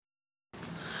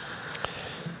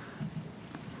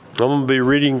going to be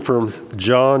reading from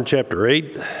John chapter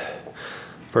 8,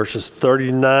 verses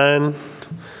 39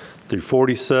 through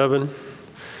 47.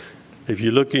 If you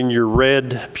look in your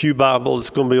red pew Bible, it's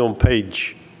going to be on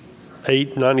page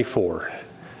 894.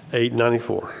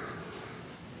 894.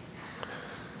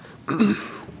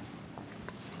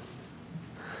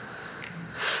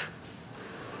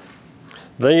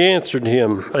 They answered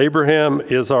him, "Abraham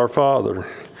is our father."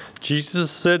 Jesus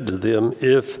said to them,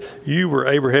 "If you were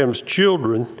Abraham's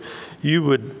children, you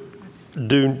would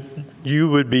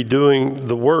be doing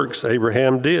the works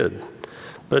Abraham did.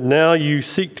 But now you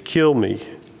seek to kill me,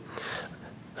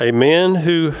 a man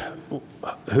who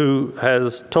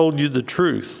has told you the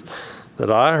truth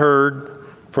that I heard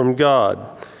from God.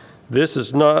 This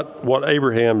is not what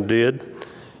Abraham did.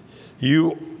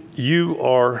 You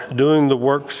are doing the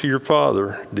works your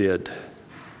father did."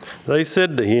 They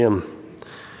said to him,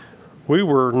 "We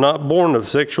were not born of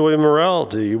sexual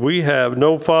immorality. We have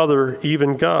no father,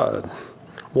 even God.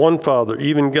 One Father,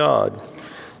 even God."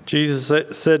 Jesus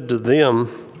said to them,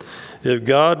 "If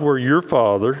God were your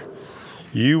Father,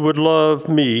 you would love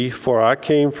me, for I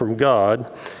came from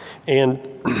God, and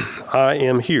I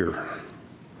am here.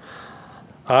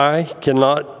 I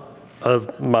cannot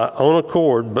of my own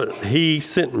accord, but He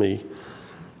sent me.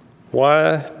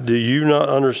 Why do you not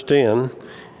understand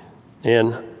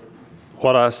and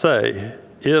what I say?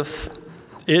 If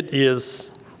it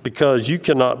is because you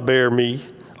cannot bear me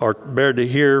or bear to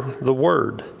hear the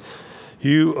word,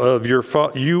 you are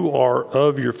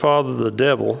of your father the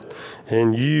devil,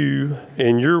 and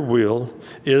your will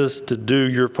is to do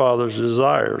your father's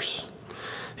desires.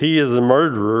 He is a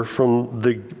murderer from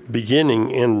the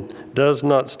beginning and does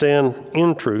not stand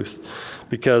in truth,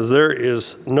 because there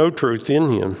is no truth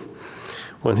in him.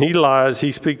 When he lies,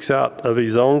 he speaks out of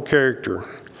his own character,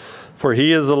 for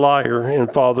he is a liar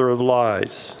and father of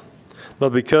lies.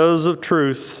 But because of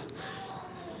truth,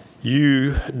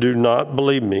 you do not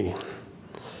believe me.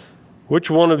 Which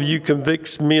one of you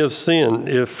convicts me of sin?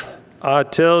 If I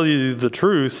tell you the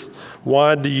truth,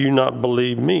 why do you not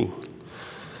believe me?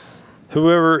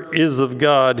 Whoever is of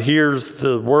God hears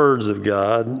the words of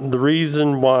God. The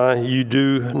reason why you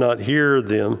do not hear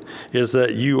them is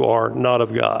that you are not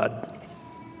of God."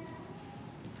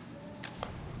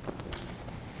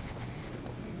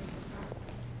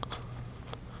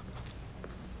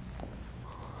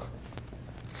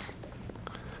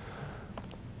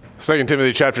 Second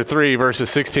Timothy chapter 3, verses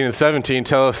 16 and 17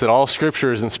 tell us that all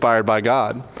Scripture is inspired by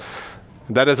God.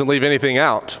 That doesn't leave anything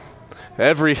out.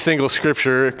 Every single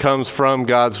Scripture comes from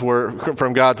God's word,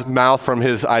 from God's mouth, from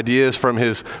His ideas,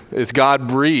 it's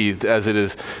God-breathed, as it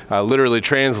is literally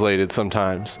translated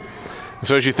sometimes.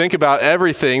 So as you think about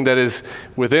everything that is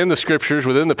within the Scriptures,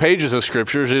 within the pages of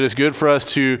Scriptures, it is good for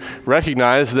us to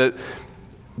recognize that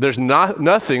there's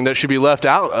nothing that should be left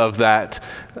out of that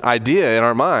idea in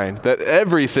our mind, that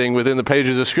everything within the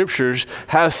pages of Scriptures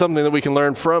has something that we can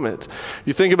learn from it.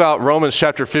 You think about Romans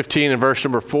chapter 15 and verse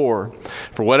number 4.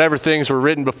 "For whatever things were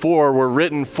written before were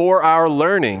written for our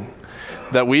learning,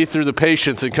 that we through the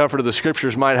patience and comfort of the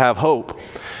Scriptures might have hope."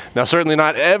 Now, certainly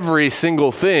not every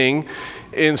single thing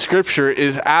in Scripture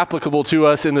is applicable to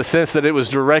us in the sense that it was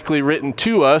directly written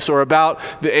to us or about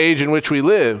the age in which we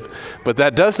live. But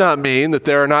that does not mean that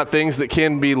there are not things that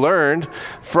can be learned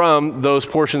from those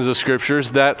portions of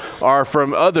Scriptures that are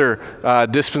from other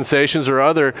dispensations or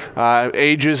other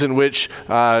ages in which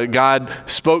God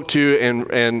spoke to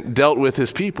and dealt with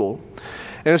His people.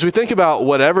 And as we think about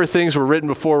whatever things were written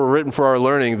before were written for our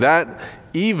learning, that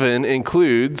even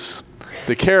includes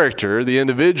the character, the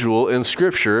individual in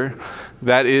Scripture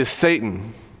that is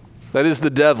Satan, that is the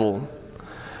devil.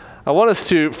 I want us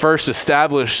to first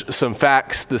establish some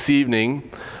facts this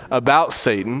evening about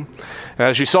Satan.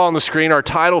 As you saw on the screen, our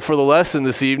title for the lesson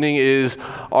this evening is,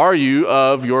 "Are you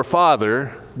of your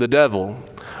father, the devil?"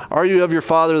 Are you of your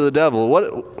father, the devil?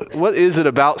 What is it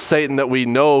about Satan that we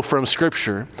know from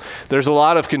Scripture? There's a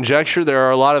lot of conjecture. There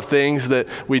are a lot of things that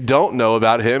we don't know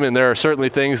about him, and there are certainly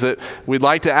things that we'd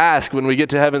like to ask when we get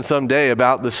to heaven someday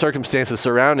about the circumstances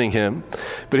surrounding him.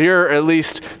 But here are at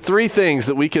least three things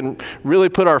that we can really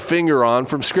put our finger on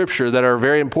from Scripture that are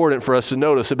very important for us to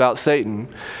notice about Satan.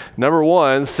 Number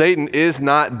one, Satan is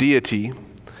not deity.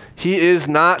 He is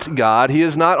not God. He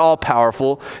is not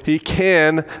all-powerful. He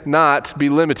cannot be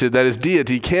limited. That is,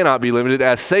 deity cannot be limited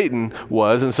as Satan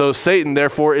was. And so Satan,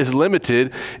 therefore, is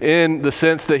limited in the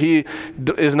sense that he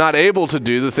is not able to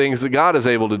do the things that God is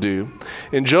able to do.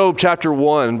 In Job chapter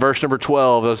 1, verse number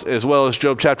 12, as well as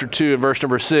Job chapter 2 and verse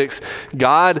number 6,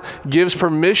 God gives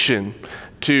permission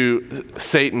to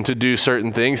Satan to do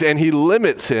certain things, and he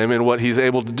limits him in what he's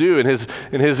able to do in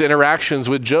his interactions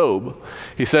with Job.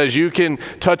 He says, you can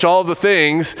touch all the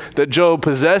things that Job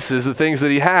possesses, the things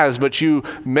that he has, but you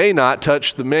may not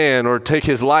touch the man or take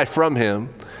his life from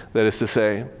him, that is to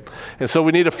say. And so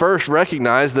we need to first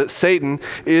recognize that Satan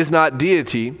is not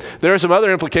deity. There are some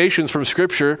other implications from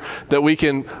Scripture that we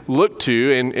can look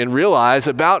to and realize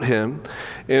about him.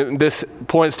 And this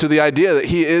points to the idea that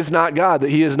he is not God, that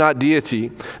he is not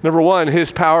deity. Number one,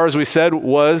 his power, as we said,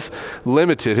 was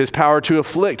limited. His power to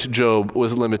afflict Job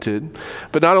was limited.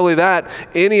 But not only that,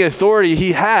 any authority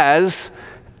he has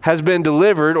been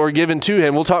delivered or given to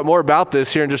him. We'll talk more about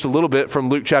this here in just a little bit from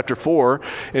Luke chapter 4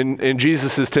 in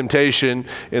Jesus' temptation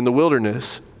in the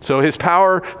wilderness. So his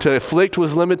power to afflict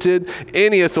was limited.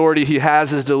 Any authority he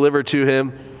has is delivered to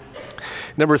him.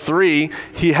 Number three,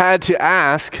 he had to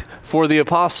ask for the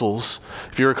apostles.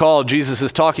 If you recall, Jesus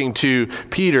is talking to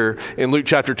Peter in Luke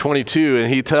chapter 22,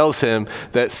 and he tells him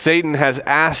that Satan has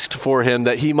asked for him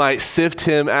that he might sift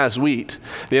him as wheat.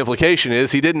 The implication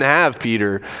is he didn't have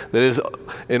Peter. That is,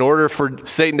 in order for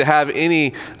Satan to have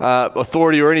any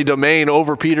authority or any domain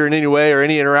over Peter in any way or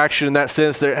any interaction in that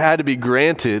sense, there had to be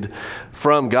granted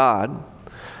from God.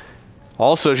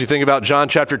 Also, as you think about John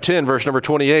chapter 10, verse number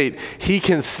 28, he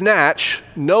can snatch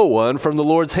no one from the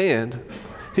Lord's hand.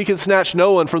 He can snatch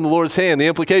no one from the Lord's hand. The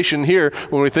implication here,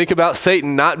 when we think about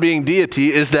Satan not being deity,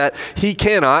 is that he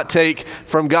cannot take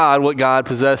from God what God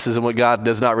possesses and what God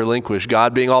does not relinquish.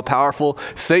 God being all-powerful,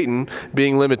 Satan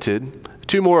being limited.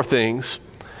 Two more things.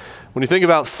 When you think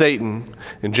about Satan,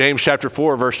 in James chapter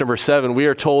 4, verse number 7, we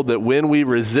are told that when we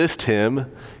resist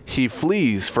him, he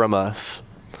flees from us.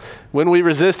 When we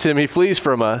resist him, he flees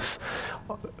from us.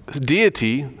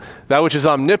 Deity, that which is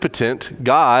omnipotent,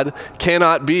 God,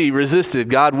 cannot be resisted.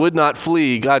 God would not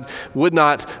flee. God would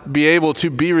not be able to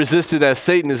be resisted as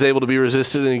Satan is able to be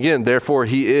resisted. And again, therefore,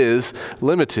 he is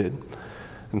limited.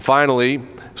 And finally,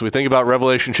 as we think about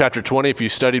Revelation chapter 20, if you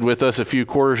studied with us a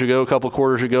couple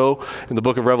quarters ago in the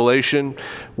book of Revelation,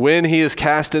 when he is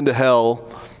cast into hell,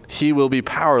 he will be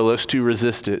powerless to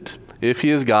resist it. If he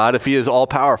is God, if he is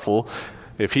all-powerful,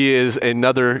 if he is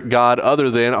another God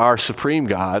other than our supreme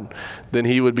God, then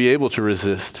he would be able to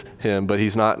resist him, but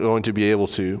he's not going to be able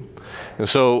to. And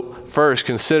so first,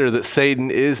 consider that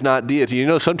Satan is not deity. You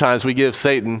know, sometimes we give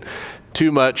Satan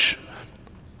too much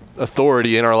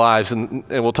authority in our lives, and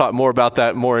we'll talk more about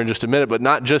that more in just a minute, but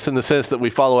not just in the sense that we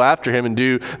follow after him and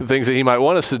do the things that he might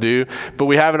want us to do, but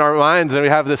we have in our minds, and we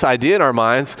have this idea in our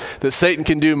minds that Satan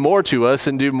can do more to us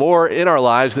and do more in our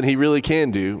lives than he really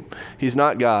can do. He's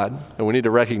not God, and we need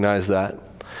to recognize that.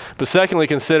 But secondly,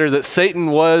 consider that Satan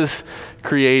was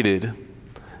created.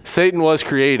 Satan was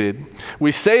created.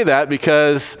 We say that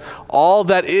because all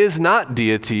that is not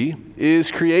deity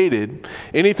is created.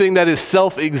 Anything that is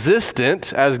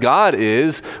self-existent, as God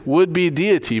is, would be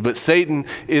deity, but Satan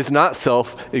is not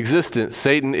self-existent.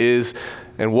 Satan is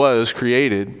and was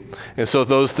created. And so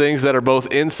those things that are both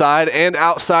inside and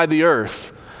outside the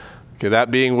earth,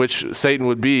 that being which Satan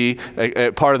would be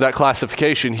a part of that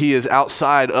classification, he is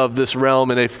outside of this realm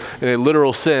in a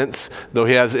literal sense, though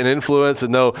he has an influence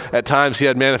and though at times he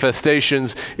had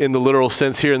manifestations in the literal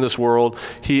sense here in this world,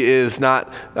 he is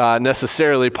not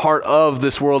necessarily part of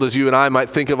this world as you and I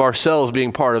might think of ourselves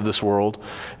being part of this world.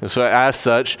 And so as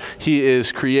such, he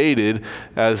is created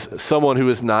as someone who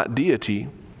is not deity.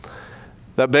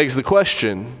 That begs the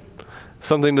question,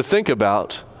 something to think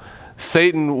about.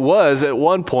 Satan was at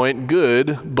one point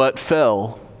good, but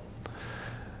fell.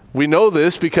 We know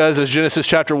this because as Genesis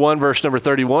chapter 1, verse number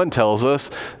 31 tells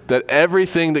us, that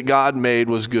everything that God made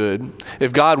was good.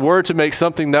 If God were to make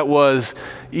something that was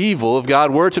evil, if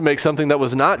God were to make something that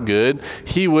was not good,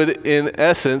 he would in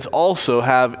essence also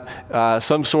have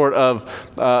some sort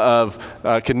of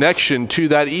connection to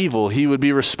that evil. He would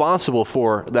be responsible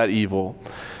for that evil.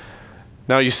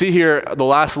 Now you see here, the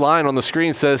last line on the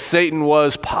screen says, Satan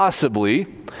was possibly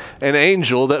an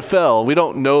angel that fell. We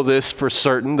don't know this for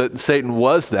certain that Satan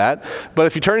was that, but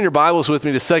if you turn in your Bibles with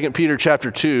me to 2 Peter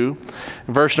chapter 2,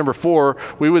 verse number 4,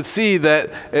 we would see that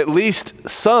at least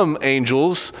some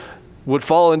angels would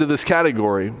fall into this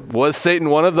category. Was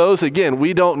Satan one of those? Again,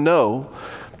 we don't know.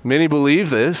 Many believe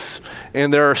this,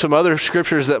 and there are some other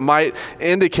scriptures that might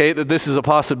indicate that this is a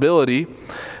possibility.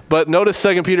 But notice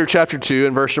 2 Peter chapter 2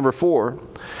 and verse number 4.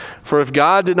 For if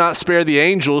God did not spare the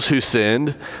angels who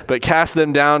sinned, but cast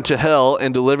them down to hell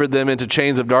and delivered them into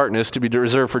chains of darkness to be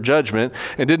reserved for judgment,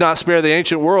 and did not spare the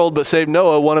ancient world, but saved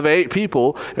Noah, one of 8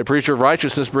 people, a preacher of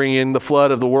righteousness, bringing in the flood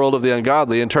of the world of the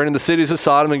ungodly, and turning the cities of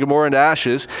Sodom and Gomorrah into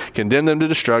ashes, condemned them to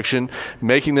destruction,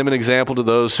 making them an example to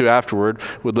those who afterward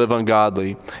would live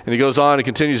ungodly. And he goes on and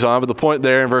continues on, but the point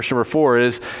there in verse number 4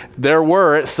 is, there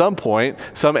were at some point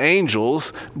some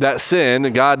angels that sinned,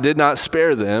 and God did not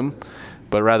spare them,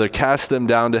 but rather cast them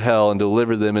down to hell and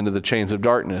delivered them into the chains of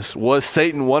darkness. Was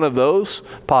Satan one of those?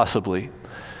 Possibly.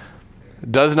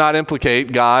 Does not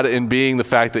implicate God in being the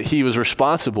fact that he was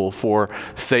responsible for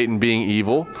Satan being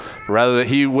evil. Rather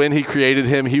that when he created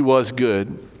him, he was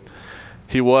good.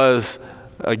 He was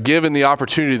given the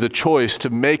opportunity, the choice to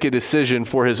make a decision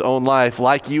for his own life,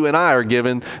 like you and I are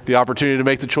given the opportunity to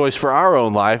make the choice for our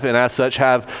own life, and as such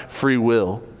have free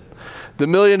will. The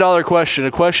 $1,000,000 question,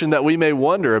 a question that we may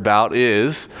wonder about,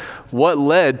 is what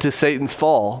led to Satan's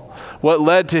fall? What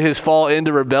led to his fall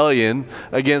into rebellion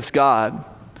against God?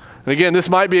 And again, this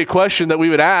might be a question that we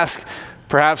would ask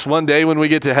perhaps one day when we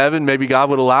get to heaven. Maybe God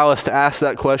would allow us to ask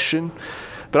that question.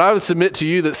 But I would submit to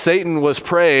you that Satan was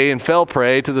prey and fell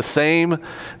prey to the same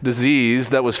disease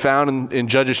that was found in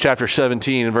Judges chapter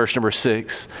 17 and verse number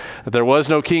 6. That there was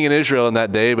no king in Israel in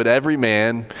that day, but every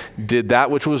man did that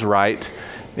which was right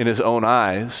in his own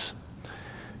eyes.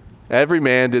 Every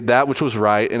man did that which was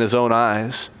right in his own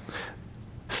eyes.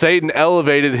 Satan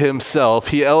elevated himself.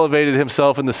 He elevated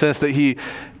himself in the sense that he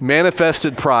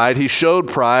manifested pride. He showed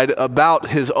pride about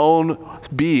his own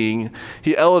being.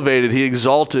 He elevated, he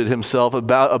exalted himself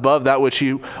above that which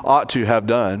he ought to have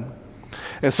done.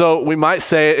 And so we might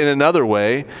say it in another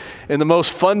way. In the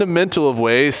most fundamental of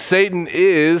ways, Satan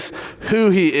is who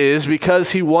he is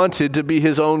because he wanted to be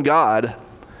his own God.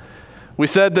 We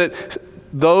said that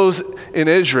those in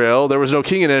Israel, there was no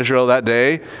king in Israel that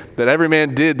day, that every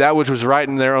man did that which was right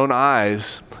in their own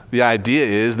eyes. The idea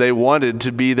is they wanted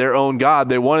to be their own God.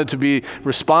 They wanted to be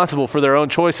responsible for their own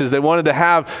choices. They wanted to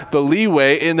have the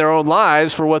leeway in their own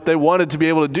lives for what they wanted to be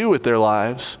able to do with their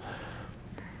lives.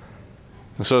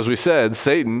 And so as we said,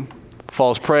 Satan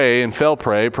falls prey and fell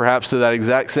prey perhaps to that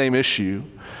exact same issue,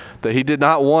 that he did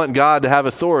not want God to have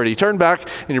authority. Turn back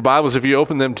in your Bibles, if you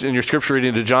open them in your scripture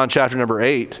reading, to John chapter number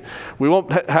 8. We won't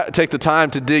take the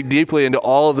time to dig deeply into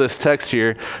all of this text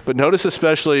here, but notice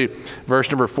especially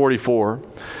verse number 44.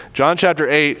 John chapter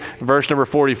 8, verse number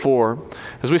 44.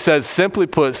 As we said, simply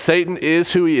put, Satan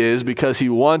is who he is because he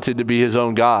wanted to be his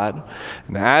own God.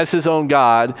 And as his own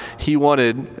God, he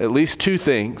wanted at least two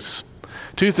things.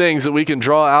 Two things that we can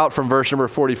draw out from verse number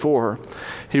 44.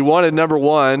 He wanted, number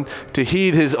one, to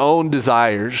heed his own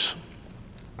desires.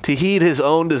 To heed his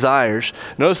own desires.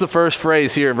 Notice the first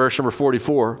phrase here in verse number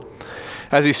 44.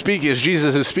 As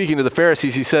Jesus is speaking to the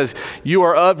Pharisees, he says, "You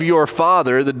are of your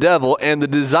father, the devil, and the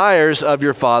desires of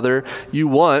your father you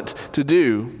want to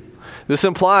do." This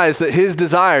implies that his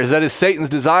desires, that is Satan's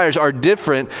desires, are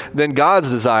different than God's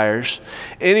desires.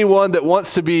 Anyone that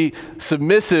wants to be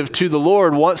submissive to the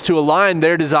Lord wants to align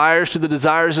their desires to the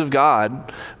desires of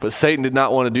God. But Satan did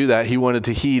not want to do that. He wanted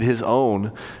to heed his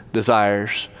own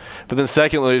desires. But then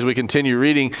secondly, as we continue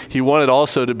reading, he wanted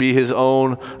also to be his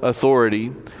own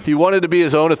authority. He wanted to be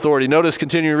his own authority. Notice,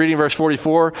 continuing reading verse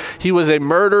 44, he was a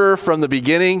murderer from the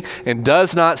beginning and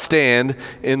does not stand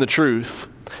in the truth,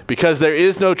 because there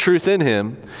is no truth in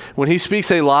him. When he speaks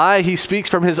a lie, he speaks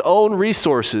from his own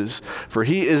resources, for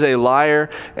he is a liar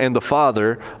and the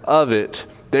father of it.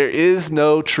 There is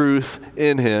no truth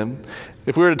in him.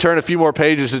 If we were to turn a few more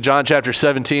pages to John chapter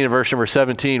 17 and verse number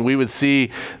 17, we would see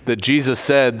that Jesus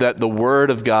said that the word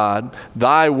of God,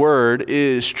 thy word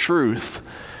is truth.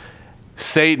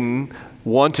 Satan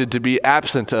wanted to be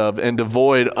absent of and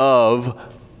devoid of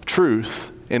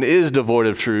truth, and is devoid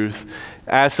of truth.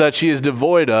 As such, he is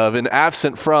devoid of and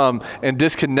absent from and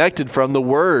disconnected from the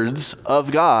words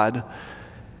of God.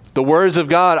 The words of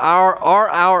God are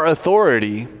our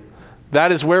authority.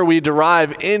 That is where we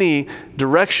derive any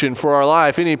direction for our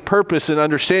life, any purpose and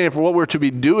understanding for what we're to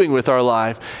be doing with our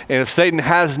life. And if Satan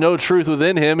has no truth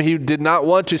within him, he did not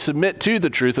want to submit to the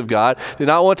truth of God, did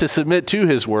not want to submit to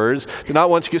his words, did not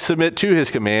want to submit to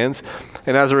his commands.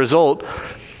 And as a result,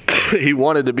 he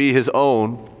wanted to be his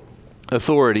own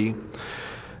authority.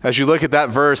 As you look at that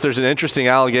verse, there's an interesting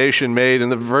allegation made in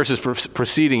the verses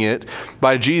preceding it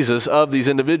by Jesus of these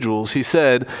individuals. He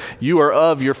said, "You are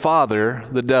of your father,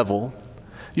 the devil."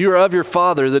 You are of your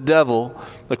father, the devil.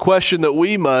 The question that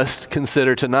we must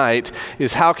consider tonight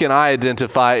is, how can I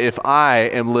identify if I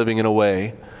am living in a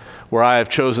way where I have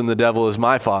chosen the devil as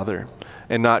my father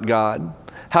and not God?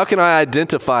 How can I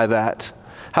identify that?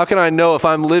 How can I know if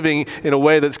I'm living in a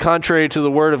way that's contrary to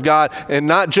the Word of God, and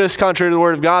not just contrary to the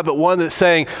Word of God, but one that's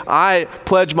saying, I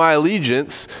pledge my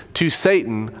allegiance to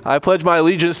Satan. I pledge my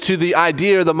allegiance to the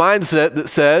idea or the mindset that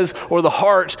says, or the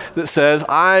heart that says,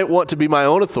 I want to be my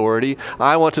own authority.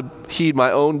 I want to heed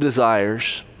my own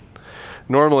desires.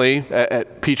 Normally,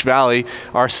 at Peach Valley,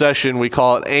 our session, we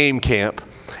call it AIM Camp.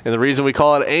 And the reason we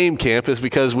call it AIM Camp is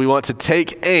because we want to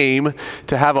take aim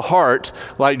to have a heart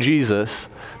like Jesus.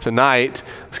 Tonight,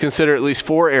 let's consider at least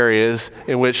 4 areas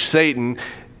in which Satan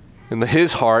and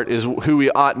his heart is who we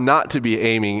ought not to be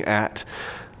aiming at.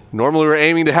 Normally we're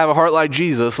aiming to have a heart like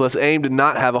Jesus. Let's aim to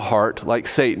not have a heart like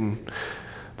Satan.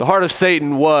 The heart of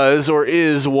Satan was or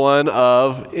is one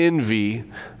of envy.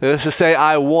 That is to say,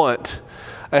 I want.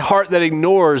 A heart that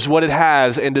ignores what it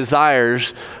has and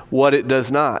desires what it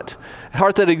does not. A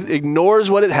heart that ignores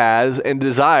what it has and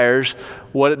desires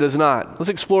what it does not. Let's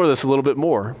explore this a little bit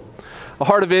more. A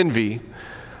heart of envy.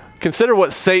 Consider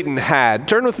what Satan had.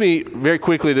 Turn with me very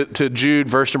quickly to Jude,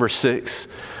 verse number 6.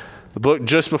 The book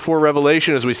just before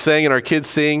Revelation, as we sang in our Kids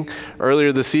Sing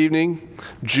earlier this evening.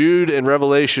 Jude and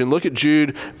Revelation. Look at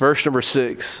Jude, verse number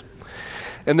 6.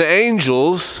 And the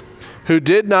angels who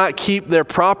did not keep their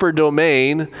proper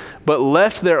domain, but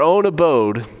left their own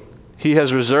abode, he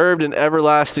has reserved in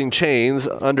everlasting chains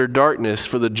under darkness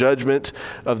for the judgment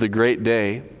of the great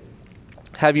day.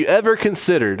 Have you ever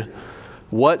considered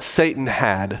what Satan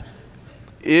had?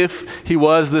 If he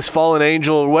was this fallen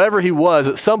angel or whatever he was,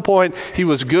 at some point he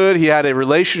was good, he had a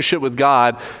relationship with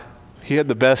God, he had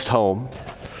the best home.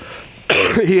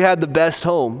 He had the best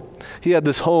home. He had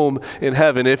this home in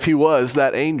heaven if he was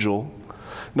that angel.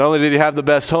 Not only did he have the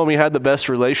best home, he had the best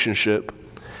relationship.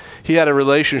 He had a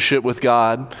relationship with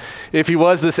God. If he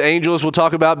was this angel, as we'll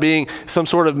talk about, being some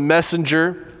sort of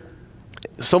messenger,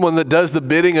 someone that does the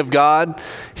bidding of God,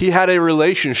 he had a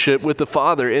relationship with the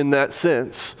Father in that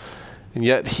sense. And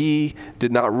yet he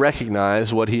did not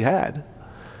recognize what he had.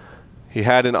 He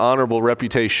had an honorable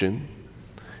reputation.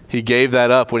 He gave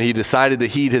that up when he decided to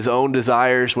heed his own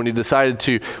desires, when he decided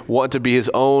to want to be his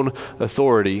own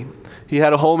authority. He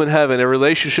had a home in heaven, a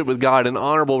relationship with God, an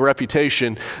honorable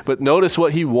reputation, but notice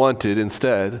what he wanted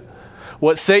instead.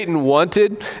 What Satan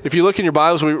wanted, if you look in your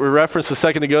Bibles, we referenced a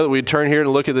second ago that we'd turn here and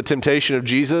look at the temptation of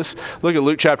Jesus. Look at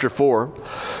Luke chapter 4.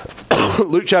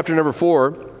 Luke chapter number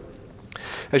 4.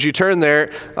 As you turn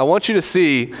there, I want you to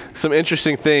see some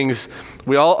interesting things.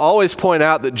 We always point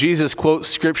out that Jesus quotes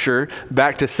Scripture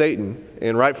back to Satan,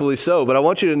 and rightfully so. But I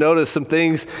want you to notice some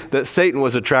things that Satan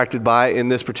was attracted by in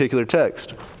this particular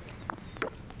text.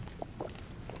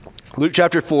 Luke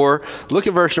chapter 4, look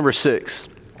at verse number 6.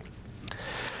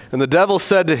 And the devil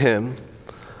said to him,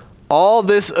 all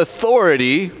this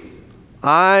authority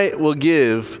I will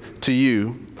give to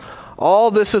you. All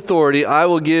this authority I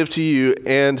will give to you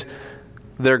and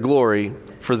their glory.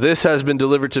 For this has been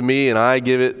delivered to me, and I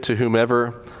give it to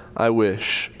whomever I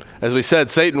wish. As we said,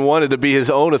 Satan wanted to be his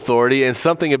own authority, and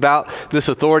something about this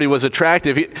authority was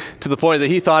attractive to the point that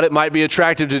he thought it might be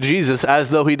attractive to Jesus,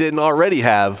 as though he didn't already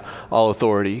have all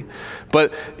authority.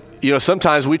 But,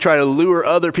 sometimes we try to lure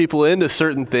other people into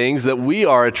certain things that we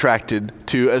are attracted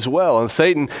to as well. And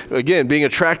Satan, again, being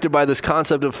attracted by this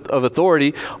concept of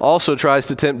authority, also tries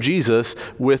to tempt Jesus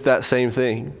with that same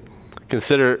thing.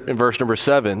 Consider in verse number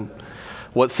 7,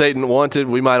 what Satan wanted,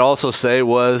 we might also say,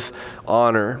 was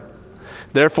honor.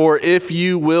 Therefore, if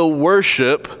you will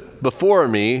worship before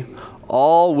me,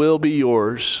 all will be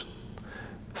yours.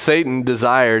 Satan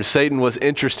was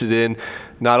interested in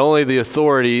not only the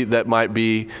authority that might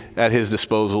be at his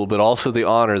disposal, but also the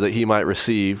honor that he might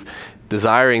receive,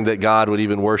 desiring that God would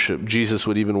even worship, Jesus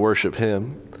would even worship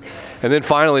him. And then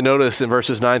finally, notice in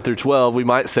verses 9 through 12, we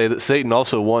might say that Satan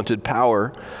also wanted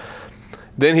power.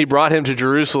 Then he brought him to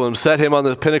Jerusalem, set him on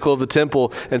the pinnacle of the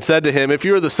temple, and said to him, if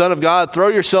you are the Son of God, throw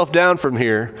yourself down from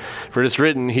here. For it is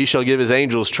written, he shall give his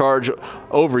angels charge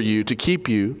over you to keep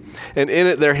you. And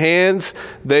in their hands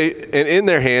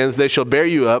they shall bear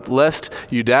you up, lest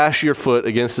you dash your foot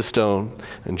against a stone.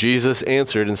 And Jesus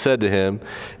answered and said to him,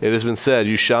 it has been said,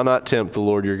 you shall not tempt the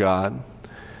Lord your God.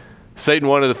 Satan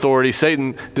wanted authority.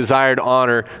 Satan desired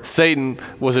honor. Satan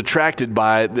was attracted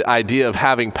by the idea of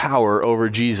having power over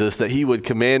Jesus, that he would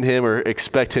command him or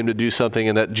expect him to do something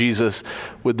and that Jesus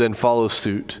would then follow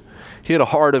suit. He had a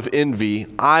heart of envy.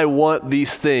 I want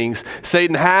these things.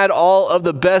 Satan had all of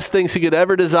the best things he could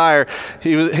ever desire.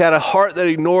 He had a heart that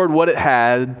ignored what it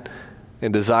had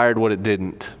and desired what it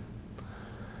didn't.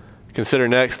 Consider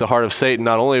next the heart of Satan.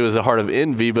 Not only was it a heart of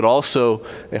envy, but also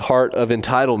a heart of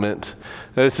entitlement.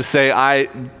 That is to say, I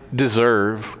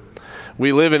deserve.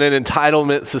 We live in an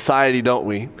entitlement society, don't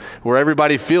we? Where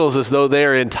everybody feels as though they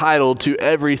are entitled to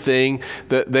everything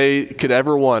that they could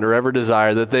ever want or ever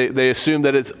desire, that they assume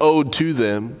that it's owed to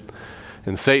them.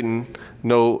 And Satan,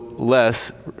 no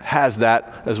less, has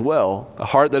that as well. A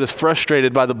heart that is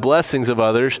frustrated by the blessings of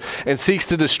others and seeks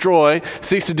to destroy,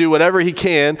 seeks to do whatever he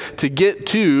can to get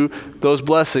to those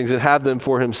blessings and have them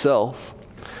for himself.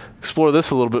 Explore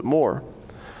this a little bit more.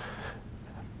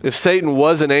 If Satan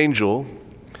was an angel,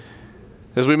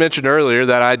 as we mentioned earlier,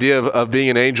 that idea of being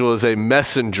an angel is a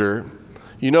messenger.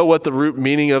 You know what the root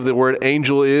meaning of the word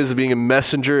angel is, being a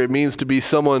messenger? It means to be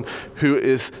someone who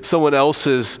is someone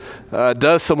else's,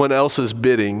 does someone else's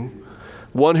bidding,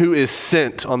 one who is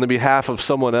sent on the behalf of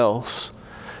someone else.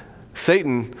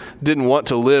 Satan didn't want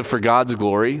to live for God's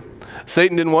glory.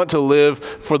 Satan didn't want to live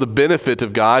for the benefit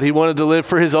of God. He wanted to live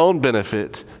for his own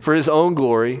benefit, for his own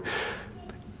glory.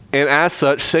 And as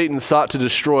such, Satan sought to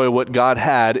destroy what God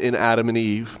had in Adam and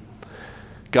Eve.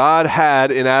 God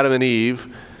had in Adam and Eve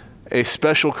a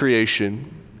special creation,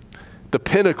 the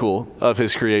pinnacle of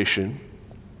his creation.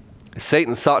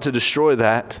 Satan sought to destroy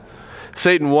that.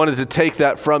 Satan wanted to take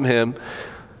that from him.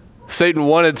 Satan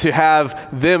wanted to have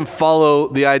them follow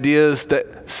the ideas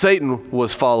that Satan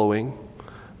was following.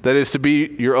 That is to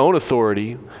be your own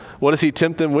authority. What does he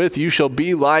tempt them with? You shall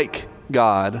be like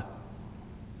God.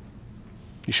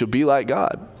 You shall be like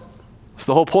God. It's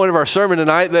the whole point of our sermon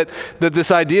tonight, that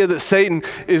this idea that Satan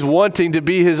is wanting to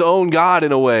be his own God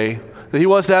in a way, that he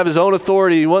wants to have his own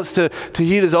authority, he wants to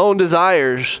heed his own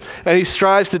desires, and he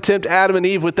strives to tempt Adam and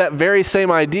Eve with that very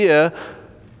same idea,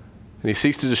 and he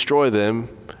seeks to destroy them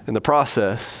in the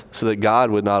process so that God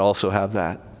would not also have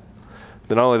that.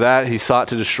 But not only that, he sought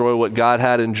to destroy what God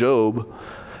had in Job,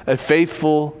 a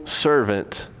faithful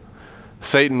servant.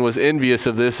 Satan was envious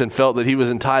of this and felt that he was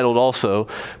entitled also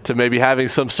to maybe having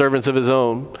some servants of his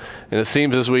own. And it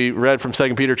seems, as we read from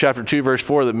 2 Peter chapter 2, verse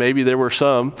 4, that maybe there were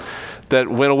some that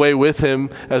went away with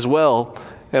him as well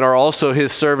and are also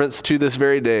his servants to this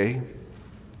very day.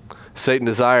 Satan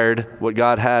desired what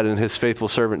God had in his faithful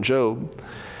servant Job,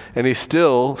 and he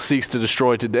still seeks to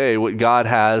destroy today what God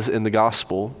has in the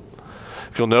gospel.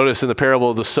 If you'll notice in the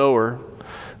parable of the sower,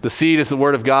 the seed is the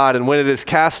word of God, and when it is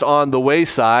cast on the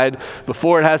wayside,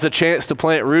 before it has a chance to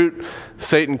plant root,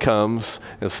 Satan comes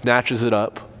and snatches it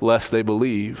up, lest they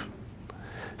believe.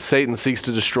 Satan seeks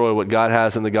to destroy what God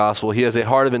has in the gospel. He has a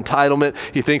heart of entitlement.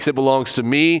 He thinks it belongs to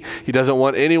me. He doesn't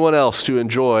want anyone else to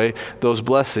enjoy those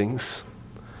blessings.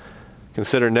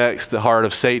 Consider next the heart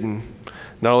of Satan.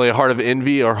 Not only a heart of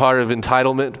envy or heart of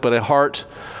entitlement, but a heart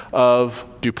of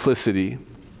duplicity.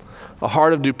 A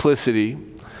heart of duplicity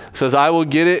says, I will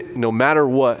get it no matter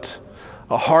what.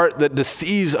 A heart that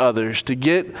deceives others to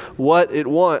get what it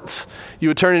wants. You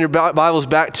would turn in your Bibles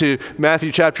back to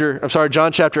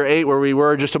John chapter 8, where we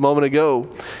were just a moment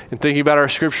ago, and thinking about our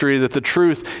scripture that the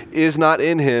truth is not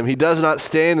in him. He does not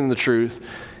stand in the truth.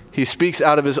 He speaks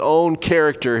out of his own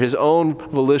character, his own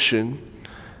volition.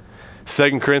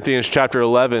 2 Corinthians chapter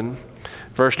 11,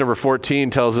 verse number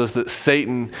 14 tells us that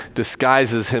Satan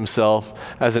disguises himself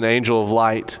as an angel of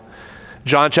light.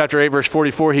 John chapter 8, verse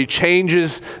 44, he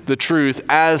changes the truth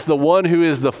as the one who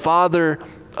is the father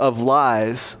of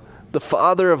lies. The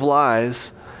father of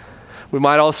lies. We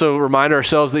might also remind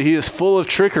ourselves that he is full of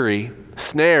trickery,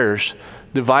 snares,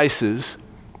 devices.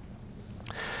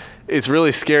 It's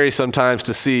really scary sometimes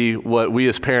to see what we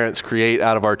as parents create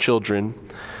out of our children.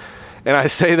 And I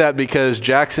say that because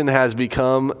Jackson has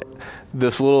become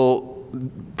this little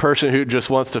person who just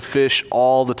wants to fish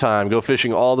all the time, go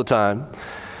fishing all the time.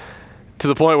 To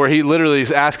the point where he literally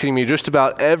is asking me just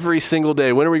about every single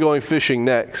day, when are we going fishing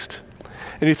next?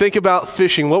 And you think about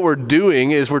fishing, what we're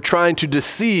doing is we're trying to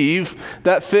deceive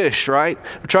that fish, right?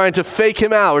 We're trying to fake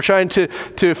him out. We're trying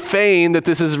to feign that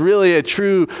this is really a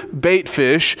true bait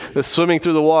fish that's swimming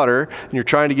through the water, and you're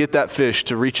trying to get that fish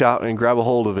to reach out and grab a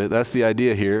hold of it. That's the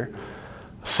idea here.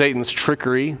 Satan's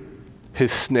trickery,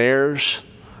 his snares,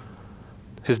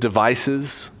 his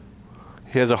devices.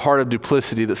 He has a heart of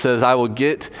duplicity that says, I will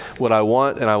get what I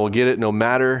want, and I will get it no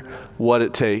matter what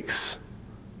it takes.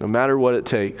 No matter what it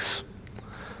takes.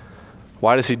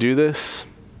 Why does he do this?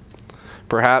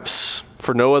 Perhaps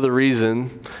for no other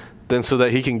reason than so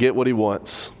that he can get what he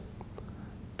wants.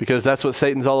 Because that's what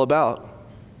Satan's all about.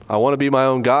 I want to be my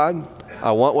own God.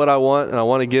 I want what I want, and I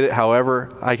want to get it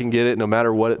however I can get it, no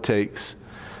matter what it takes.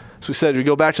 So we said, we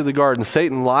go back to the garden.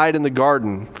 Satan lied in the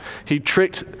garden. He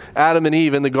tricked Adam and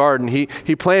Eve in the garden. He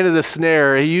planted a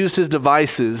snare. He used his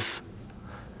devices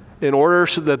in order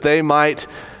so that they might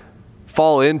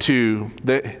fall into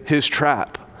his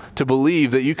trap, to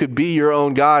believe that you could be your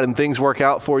own God and things work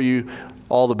out for you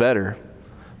all the better.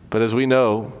 But as we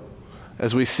know,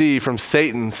 as we see from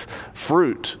Satan's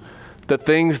fruit. That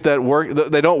things that work,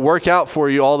 they don't work out for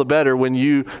you all the better when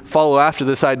you follow after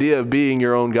this idea of being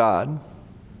your own God.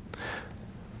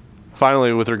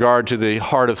 Finally, with regard to the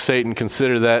heart of Satan,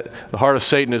 consider that the heart of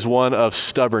Satan is one of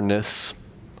stubbornness.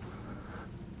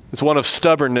 It's one of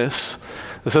stubbornness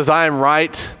that says, I am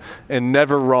right and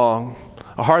never wrong.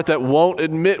 A heart that won't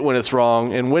admit when it's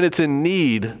wrong and when it's in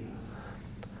need.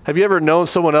 Have you ever known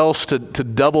someone else to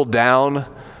double down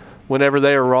whenever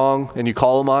they are wrong and you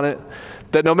call them on it?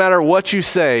 That no matter what you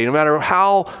say, no matter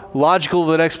how logical of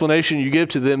an explanation you give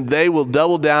to them, they will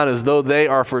double down as though they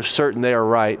are for certain they are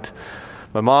right.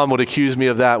 My mom would accuse me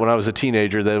of that when I was a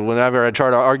teenager, that whenever I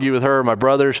tried to argue with her or my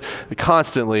brothers,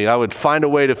 constantly I would find a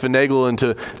way to finagle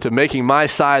into making my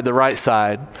side the right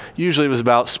side. Usually it was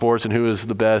about sports and who was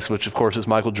the best, which of course is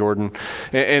Michael Jordan.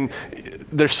 And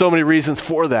there's so many reasons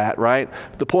for that, right?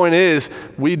 The point is,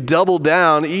 we double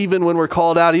down even when we're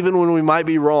called out, even when we might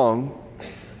be wrong.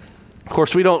 Of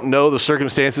course, we don't know the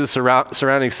circumstances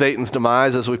surrounding Satan's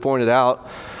demise, as we pointed out,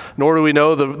 nor do we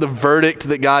know the verdict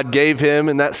that God gave him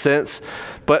in that sense.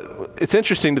 But it's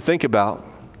interesting to think about.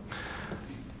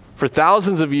 For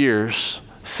thousands of years,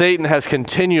 Satan has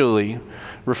continually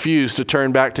refused to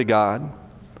turn back to God.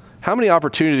 How many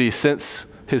opportunities since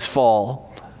his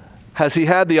fall has he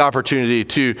had the opportunity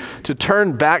to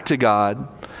turn back to God?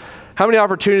 How many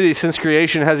opportunities since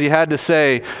creation has he had to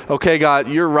say, okay, God,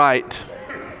 you're right?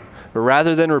 But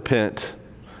rather than repent,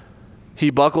 he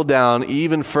buckled down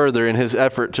even further in his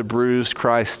effort to bruise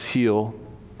Christ's heel,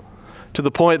 to the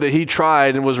point that he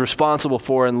tried and was responsible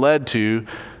for and led to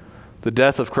the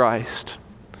death of Christ.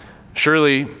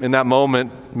 Surely in that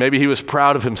moment, maybe he was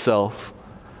proud of himself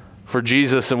for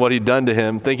Jesus and what he'd done to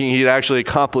him, thinking he'd actually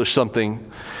accomplished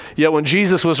something. Yet when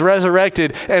Jesus was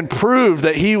resurrected and proved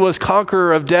that he was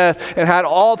conqueror of death and had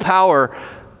all power,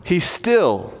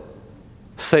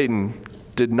 Satan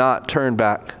did not turn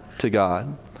back to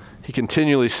God. He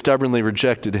continually stubbornly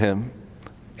rejected him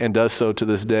and does so to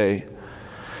this day.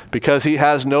 Because he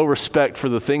has no respect for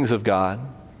the things of God,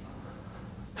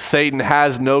 Satan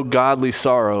has no godly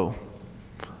sorrow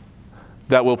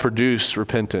that will produce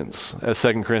repentance, as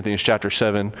 2 Corinthians chapter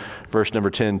 7, verse number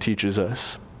 10 teaches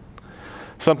us.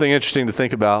 Something interesting to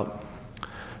think about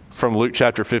from Luke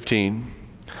chapter 15.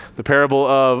 The parable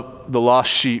of the lost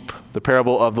sheep, the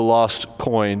parable of the lost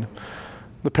coin,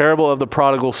 the parable of the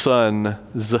prodigal sons.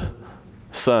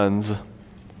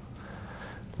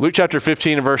 Luke chapter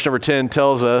 15 and verse number 10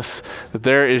 tells us that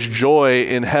there is joy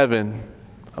in heaven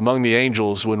among the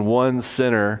angels when one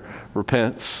sinner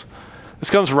repents.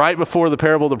 This comes right before the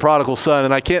parable of the prodigal son,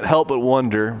 and I can't help but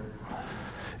wonder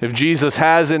if Jesus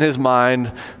has in his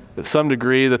mind, at some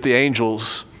degree, that the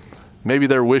angels, maybe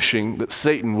they're wishing that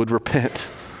Satan would repent,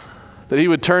 that he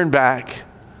would turn back.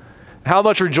 How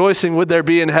much rejoicing would there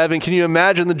be in heaven? Can you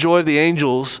imagine the joy of the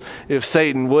angels if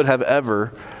Satan would have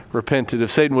ever repented,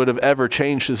 if Satan would have ever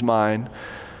changed his mind?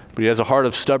 But he has a heart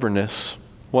of stubbornness,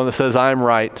 one that says, I am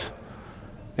right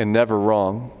and never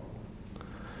wrong.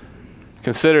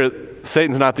 Consider,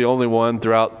 Satan's not the only one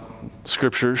throughout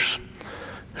scriptures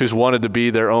who's wanted to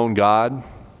be their own God.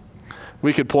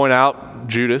 We could point out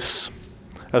Judas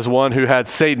as one who had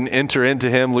Satan enter into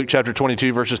him, Luke chapter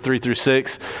 22, verses 3 through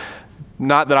 6.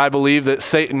 Not that I believe that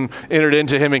Satan entered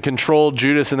into him and controlled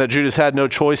Judas and that Judas had no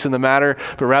choice in the matter,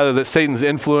 but rather that Satan's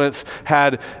influence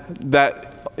had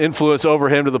that influence over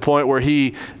him to the point where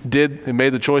he did and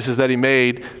made the choices that he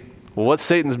made. Well, what's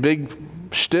Satan's big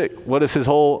shtick? What is his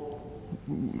whole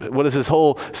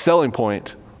selling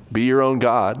point? Be your own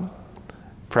God.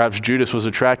 Perhaps Judas was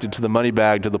attracted to the money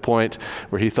bag to the point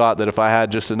where he thought that if I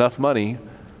had just enough money,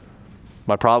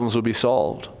 my problems would be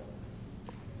solved.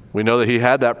 We know that he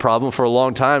had that problem for a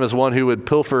long time as one who would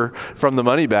pilfer from the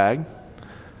money bag.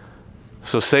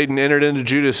 So Satan entered into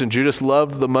Judas, and Judas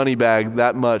loved the money bag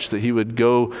that much that he would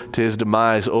go to his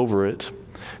demise over it.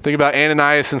 Think about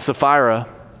Ananias and Sapphira.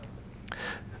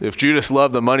 If Judas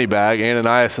loved the money bag,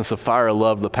 Ananias and Sapphira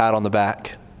loved the pat on the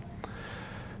back.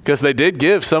 Because they did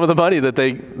give some of the money that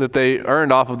they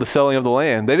earned off of the selling of the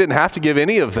land. They didn't have to give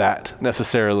any of that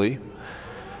necessarily.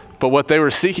 But what they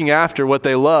were seeking after, what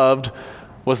they loved,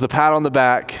 was the pat on the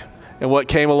back and what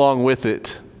came along with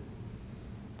it.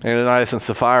 Ananias and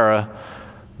Sapphira,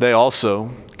 they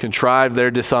also contrived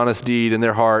their dishonest deed in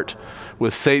their heart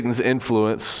with Satan's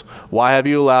influence. Why have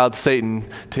you allowed Satan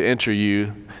to enter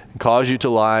you and cause you to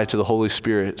lie to the Holy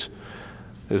Spirit?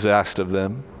 Is asked of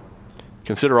them.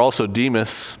 Consider also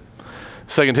Demas.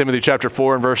 2 Timothy chapter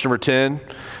 4 and verse number 10.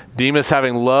 Demas,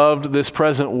 having loved this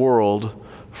present world,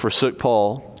 forsook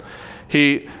Paul.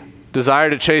 He desired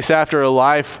to chase after a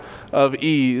life of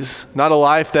ease, not a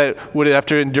life that would have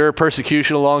to endure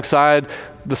persecution alongside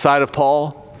the side of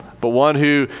Paul, but one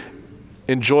who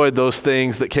enjoyed those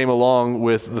things that came along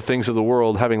with the things of the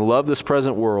world. Having loved this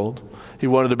present world, he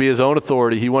wanted to be his own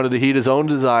authority. He wanted to heed his own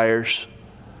desires.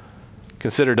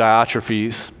 Consider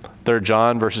Diotrephes, 3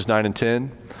 John verses 9 and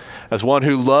 10, as one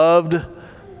who loved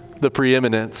the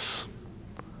preeminence.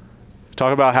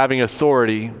 Talk about having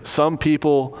authority. Some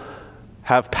people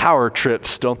have power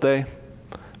trips, don't they?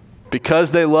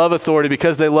 Because they love authority,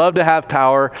 because they love to have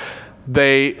power,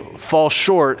 they fall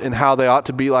short in how they ought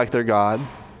to be like their God.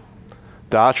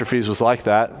 Diotrephes was like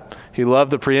that. He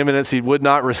loved the preeminence. He would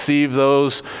not receive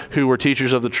those who were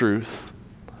teachers of the truth.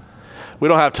 We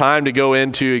don't have time to go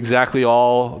into exactly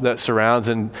all that surrounds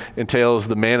and entails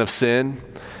the man of sin.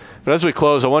 But as we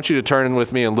close, I want you to turn in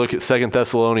with me and look at 2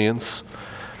 Thessalonians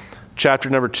chapter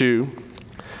number 2.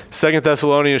 2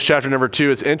 Thessalonians chapter number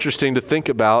 2, it's interesting to think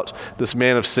about this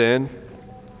man of sin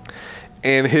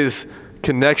and his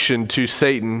connection to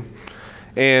Satan,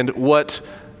 and what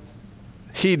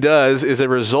he does is a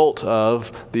result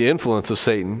of the influence of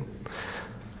Satan.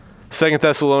 2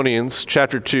 Thessalonians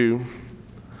chapter 2,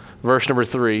 verse number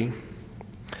 3.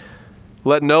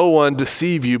 Let no one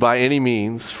deceive you by any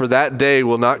means, for that day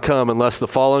will not come unless the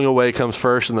falling away comes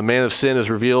first and the man of sin is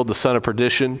revealed, the son of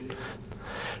perdition,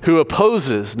 who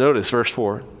opposes, notice verse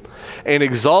 4, and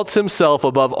exalts himself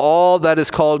above all that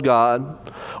is called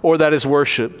God or that is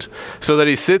worshipped, so that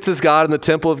he sits as God in the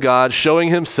temple of God, showing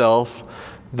himself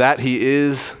that he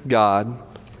is God.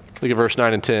 Look at verse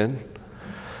 9 and 10.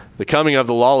 The coming of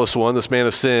the lawless one, this man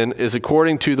of sin, is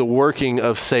according to the working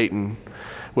of Satan,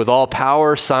 with all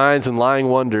power, signs, and lying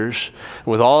wonders,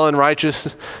 with all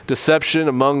unrighteous deception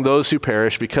among those who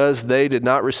perish, because they did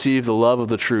not receive the love of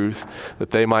the truth,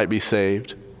 that they might be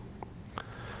saved.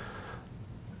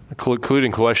 The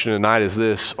concluding question tonight is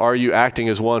this: are you acting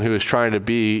as one who is trying to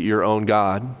be your own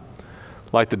God,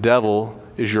 like the devil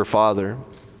is your father?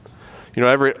 You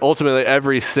know, ultimately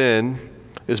every sin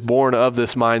is born of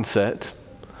this mindset.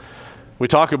 We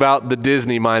talk about the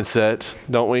Disney mindset,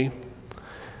 don't we?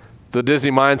 The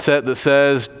Disney mindset that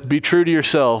says, be true to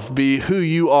yourself, be who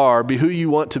you are, be who you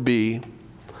want to be.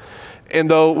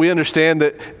 And though we understand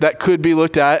that that could be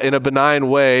looked at in a benign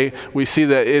way, we see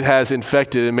that it has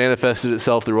infected and manifested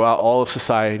itself throughout all of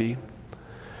society.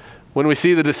 When we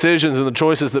see the decisions and the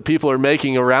choices that people are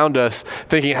making around us,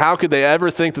 thinking, how could they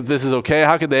ever think that this is okay?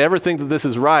 How could they ever think that this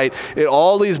is right? It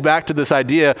all leads back to this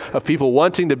idea of people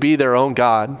wanting to be their own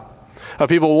God, of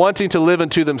people wanting to live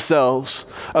unto themselves,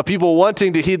 of people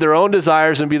wanting to heed their own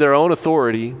desires and be their own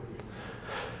authority.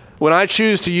 When I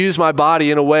choose to use my body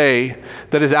in a way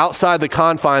that is outside the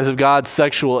confines of God's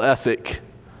sexual ethic,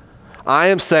 I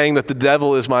am saying that the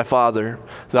devil is my father,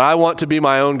 that I want to be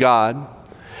my own God.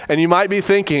 And you might be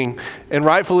thinking, and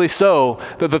rightfully so,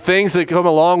 that the things that come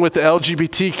along with the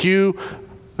LGBTQ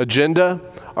agenda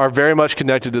are very much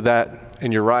connected to that,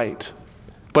 and you're right.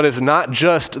 But it's not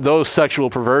just those sexual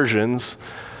perversions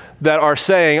that are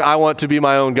saying, I want to be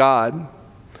my own God.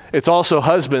 It's also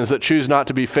husbands that choose not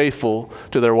to be faithful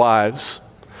to their wives.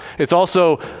 It's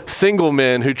also single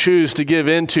men who choose to give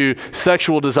in to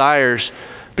sexual desires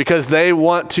because they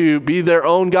want to be their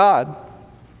own God.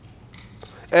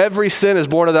 Every sin is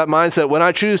born of that mindset. When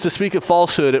I choose to speak a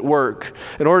falsehood at work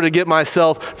in order to get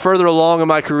myself further along in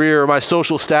my career or my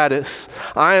social status,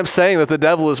 I am saying that the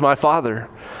devil is my father,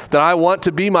 that I want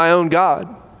to be my own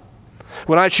God.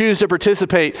 When I choose to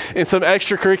participate in some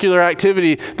extracurricular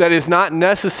activity that is not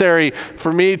necessary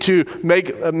for me to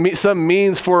make some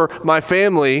means for my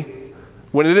family,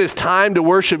 when it is time to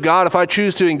worship God, if I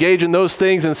choose to engage in those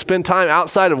things and spend time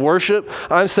outside of worship,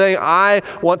 I'm saying I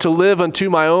want to live unto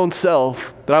my own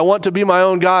self, that I want to be my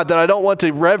own God, that I don't want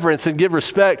to reverence and give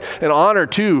respect and honor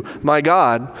to my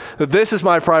God, that this is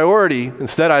my priority.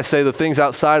 Instead, I say the things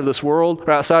outside of this world,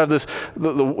 or outside of this,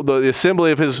 the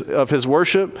assembly of his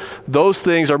worship, those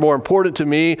things are more important to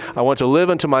me. I want to live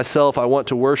unto myself. I want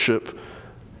to worship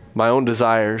my own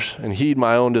desires and heed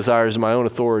my own desires and my own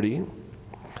authority.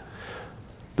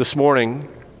 This morning,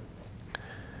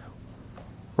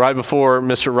 right before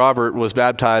Mr. Robert was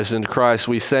baptized into Christ,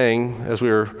 we sang, as we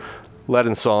were led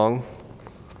in song,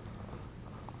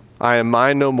 I am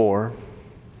mine no more.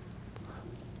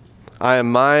 I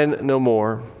am mine no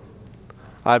more.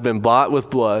 I've been bought with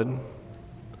blood.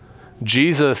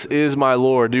 Jesus is my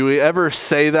Lord. Do we ever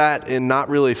say that and not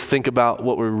really think about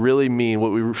what we really mean,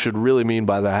 what we should really mean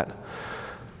by that?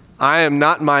 I am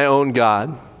not my own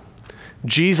God.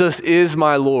 Jesus is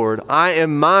my Lord. I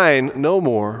am mine no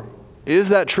more. Is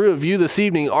that true of you this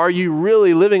evening? Are you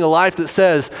really living a life that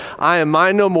says, I am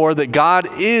mine no more, that God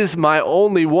is my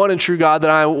only one and true God, that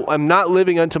I am not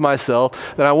living unto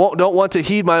myself, that I don't want to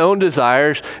heed my own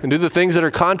desires and do the things that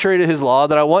are contrary to his law,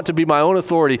 that I want to be my own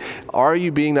authority? Are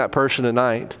you being that person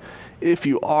tonight? If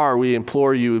you are, we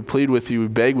implore you, we plead with you, we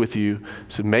beg with you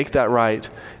to make that right.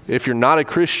 If you're not a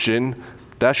Christian,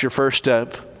 that's your first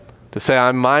step. To say,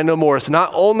 I'm mine no more. It's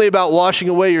not only about washing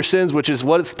away your sins, which is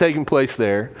what is taking place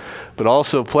there, but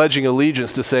also pledging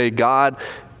allegiance to say, God,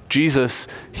 Jesus,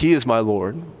 he is my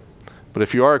Lord. But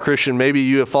if you are a Christian, maybe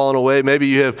you have fallen away. Maybe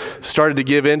you have started to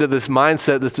give into this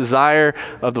mindset, this desire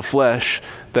of the flesh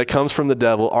that comes from the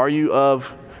devil. Are you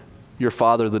of your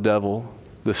father, the devil,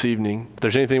 this evening? If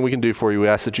there's anything we can do for you, we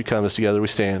ask that you come as together we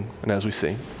stand and as we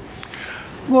sing.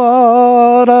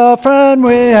 What a friend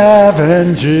we have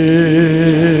in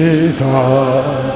Jesus.